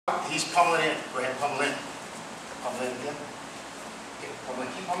he's pummeling in. Go ahead, pummel in. Pummel in again. Okay, pummel in.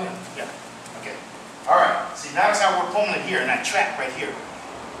 Keep pummeling. Yeah. Okay. All right. See, notice how we're pummeling here in that track right here.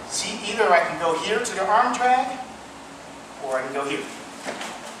 See, either I can go here to the arm drag, or I can go here.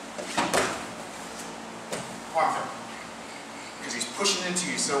 Arm throw. Because he's pushing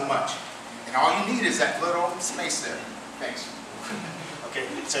into you so much. And all you need is that little space there. Thanks. Okay,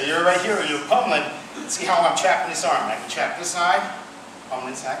 so you're right here, you're pummeling. See how I'm trapping this arm. I can trap this side, pummel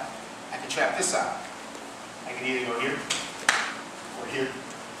this side. I can trap this side. I can either go here or here.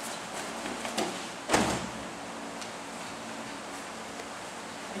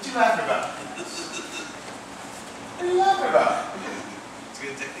 What you laughing about? What are you laughing about? It's a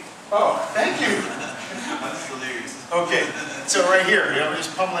good technique. Oh, thank you. That's hilarious. Okay, so right here,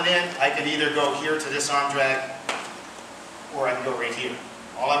 just pummeling in. I can either go here to this arm drag, or I can go right here.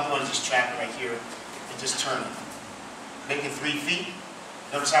 All I'm doing is just trapping right here and just turning. Making 3 feet.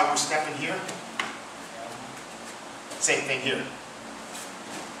 Notice how we're stepping here? Same thing here.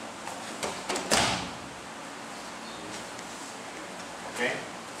 Okay?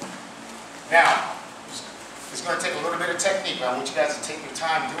 Now, it's going to take a little bit of technique, but I want you guys to take your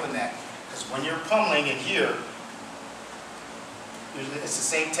time doing that. Because when you're pummeling in here, it's the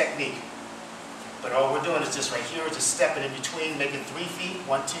same technique. But all we're doing is just right here, just stepping in between, making 3 feet,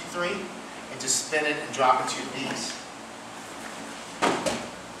 1, 2, 3, and just spin it and drop it to your knees.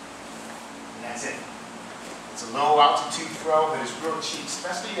 And that's it. It's a low altitude throw, but it's real cheap,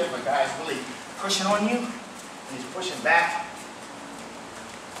 especially if a guy is really pushing on you, and he's pushing back.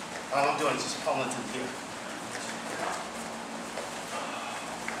 All I'm doing is just pummeling through here.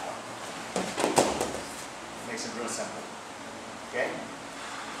 Makes it real simple. Okay?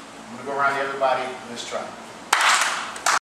 I'm going to go around everybody. Let's try.